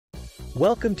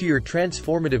Welcome to your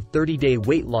transformative 30-day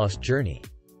weight loss journey.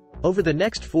 Over the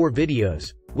next 4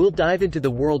 videos, we'll dive into the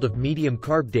world of medium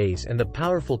carb days and the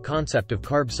powerful concept of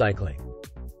carb cycling.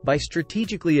 By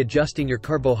strategically adjusting your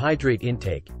carbohydrate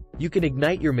intake, you can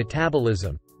ignite your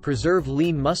metabolism, preserve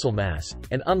lean muscle mass,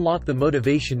 and unlock the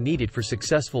motivation needed for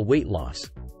successful weight loss.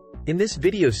 In this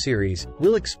video series,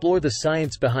 we'll explore the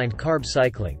science behind carb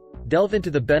cycling, delve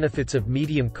into the benefits of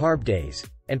medium carb days,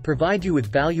 and provide you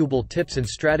with valuable tips and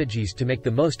strategies to make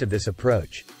the most of this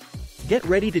approach. Get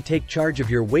ready to take charge of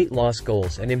your weight loss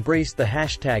goals and embrace the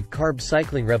 #carb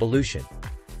cycling revolution.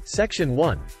 Section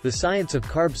 1. The science of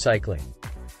carb cycling.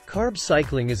 Carb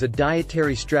cycling is a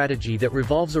dietary strategy that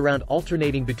revolves around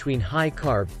alternating between high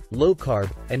carb, low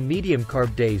carb, and medium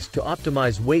carb days to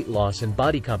optimize weight loss and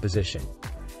body composition.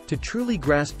 To truly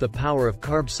grasp the power of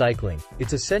carb cycling,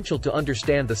 it's essential to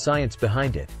understand the science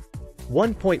behind it.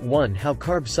 1.1 How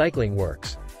carb cycling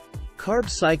works. Carb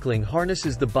cycling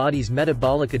harnesses the body's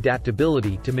metabolic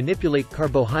adaptability to manipulate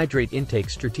carbohydrate intake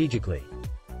strategically.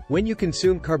 When you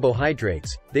consume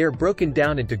carbohydrates, they are broken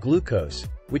down into glucose,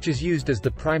 which is used as the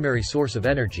primary source of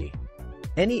energy.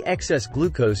 Any excess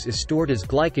glucose is stored as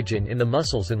glycogen in the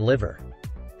muscles and liver.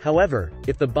 However,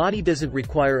 if the body doesn't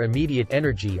require immediate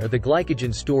energy or the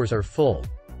glycogen stores are full,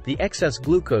 the excess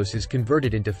glucose is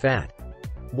converted into fat.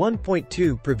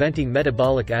 1.2 Preventing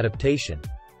metabolic adaptation.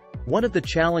 One of the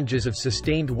challenges of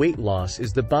sustained weight loss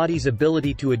is the body's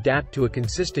ability to adapt to a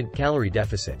consistent calorie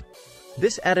deficit.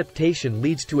 This adaptation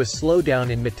leads to a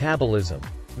slowdown in metabolism,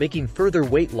 making further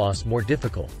weight loss more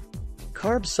difficult.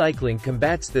 Carb cycling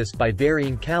combats this by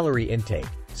varying calorie intake,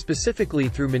 specifically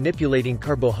through manipulating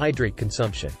carbohydrate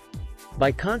consumption.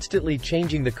 By constantly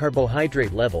changing the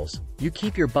carbohydrate levels, you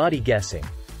keep your body guessing,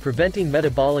 preventing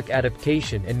metabolic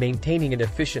adaptation and maintaining an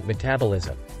efficient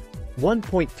metabolism.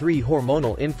 1.3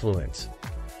 Hormonal influence.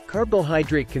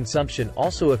 Carbohydrate consumption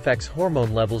also affects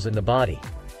hormone levels in the body.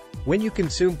 When you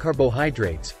consume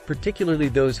carbohydrates, particularly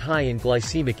those high in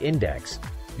glycemic index,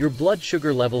 your blood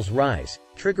sugar levels rise,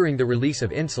 triggering the release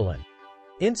of insulin.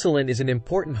 Insulin is an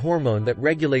important hormone that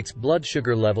regulates blood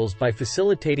sugar levels by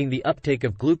facilitating the uptake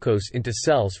of glucose into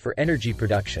cells for energy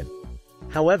production.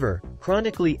 However,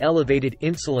 chronically elevated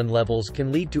insulin levels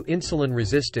can lead to insulin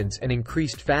resistance and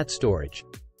increased fat storage.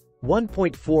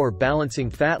 1.4 Balancing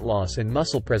fat loss and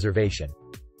muscle preservation.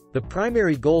 The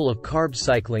primary goal of carb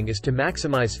cycling is to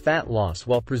maximize fat loss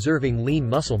while preserving lean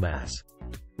muscle mass.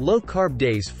 Low-carb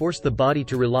days force the body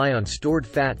to rely on stored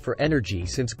fat for energy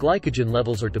since glycogen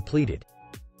levels are depleted.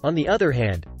 On the other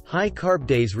hand, high-carb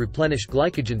days replenish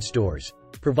glycogen stores,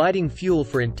 providing fuel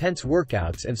for intense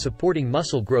workouts and supporting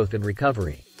muscle growth and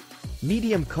recovery.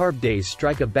 Medium carb days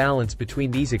strike a balance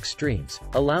between these extremes,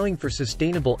 allowing for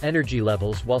sustainable energy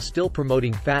levels while still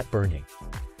promoting fat burning.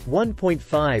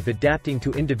 1.5 Adapting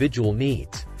to individual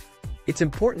needs. It's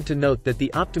important to note that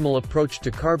the optimal approach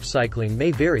to carb cycling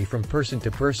may vary from person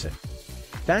to person.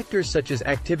 Factors such as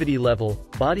activity level,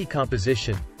 body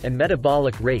composition, and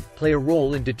metabolic rate play a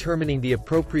role in determining the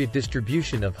appropriate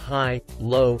distribution of high,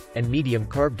 low, and medium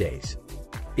carb days.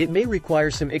 It may require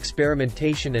some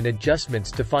experimentation and adjustments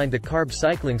to find the carb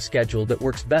cycling schedule that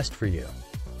works best for you.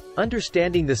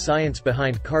 Understanding the science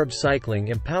behind carb cycling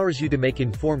empowers you to make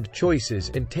informed choices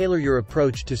and tailor your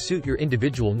approach to suit your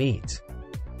individual needs.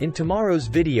 In tomorrow's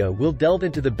video, we'll delve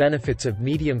into the benefits of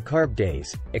medium carb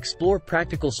days, explore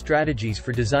practical strategies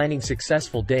for designing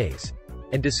successful days,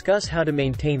 and discuss how to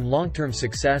maintain long-term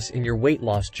success in your weight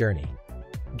loss journey.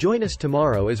 Join us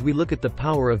tomorrow as we look at the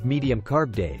power of medium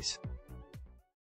carb days.